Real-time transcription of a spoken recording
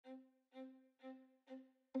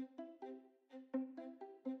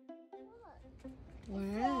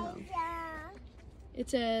Wow. It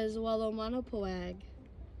says Wollomonopoag.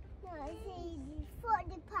 No, it says follow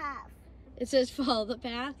the path. It says follow the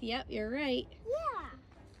path. Yep, you're right. Yeah.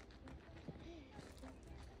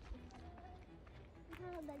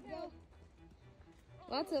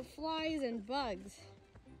 Lots of flies and bugs.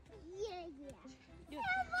 Yeah. Yeah.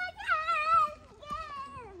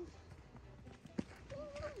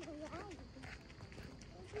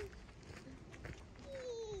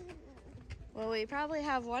 Well, we probably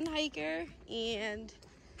have one hiker, and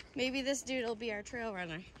maybe this dude will be our trail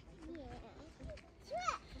runner.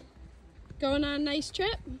 Yeah. Going on a nice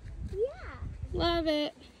trip? Yeah. Love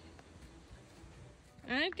it.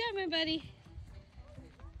 I'm coming, buddy.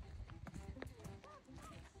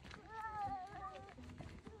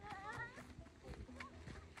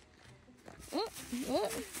 Oh.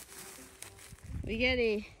 We get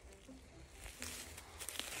a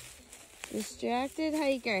distracted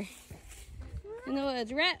hiker in the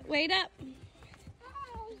woods. Rhett, wait up.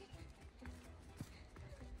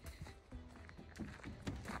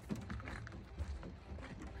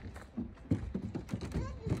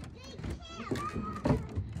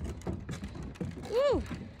 Woo!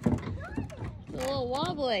 It's a little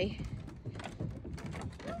wobbly.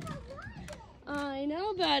 I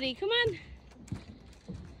know, buddy. Come on.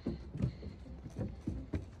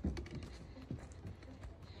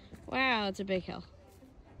 Wow, it's a big hill.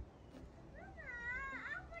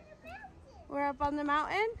 We're up on the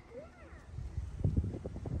mountain.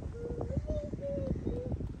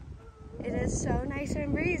 It is so nice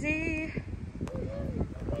and breezy.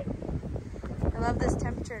 I love this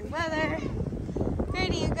temperature and weather.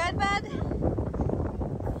 Grady, you good, bud?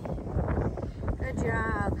 Good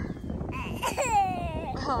job.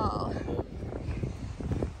 Oh.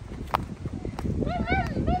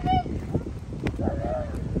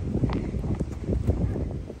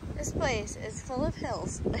 This place is full of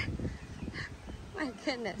hills. My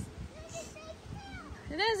goodness.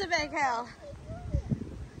 It is a big hill.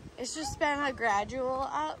 It's just been a gradual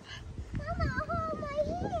up. Mama, hold my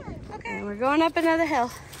hand. Okay. And we're going up another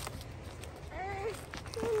hill.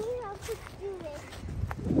 Let me help us do this.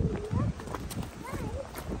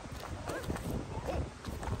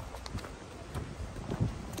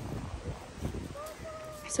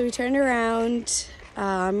 So we turned around.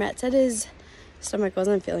 Rhett said his stomach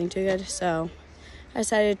wasn't feeling too good, so I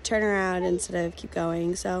decided to turn around instead of keep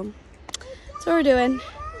going. So that's what we're doing.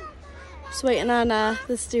 Just waiting on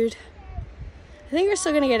this dude. I think we're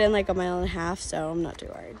still gonna get in like a mile and a half, so I'm not too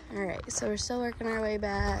worried. All right, so we're still working our way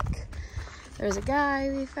back. There was a guy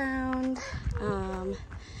we found.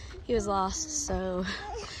 He was lost, so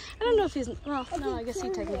I don't know if he's, well, no, I guess he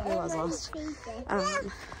technically was lost.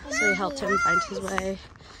 So we helped him find his way.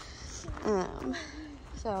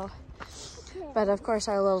 But of course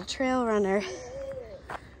our little trail runner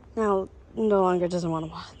now no longer doesn't want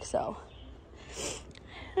to walk, so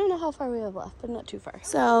I don't know how far we have left, but not too far.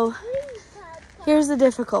 So here's the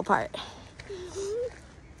difficult part.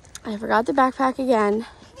 I forgot the backpack again,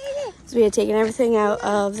 so we had taken everything out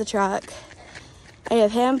of the truck. I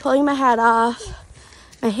have him pulling my hat off,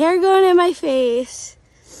 my hair going in my face,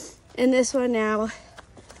 and this one now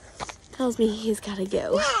tells me he's got to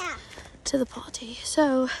go to the potty.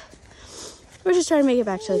 So we're just trying to make it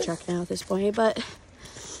back to the truck now at this point, but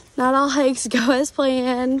not all hikes go as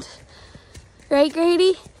planned. Right,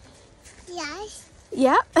 Grady? Yes.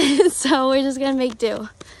 Yep. So we're just going to make do.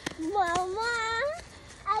 Mama,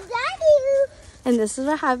 I got you. And this is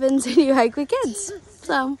what happens when you hike with kids.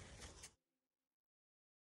 So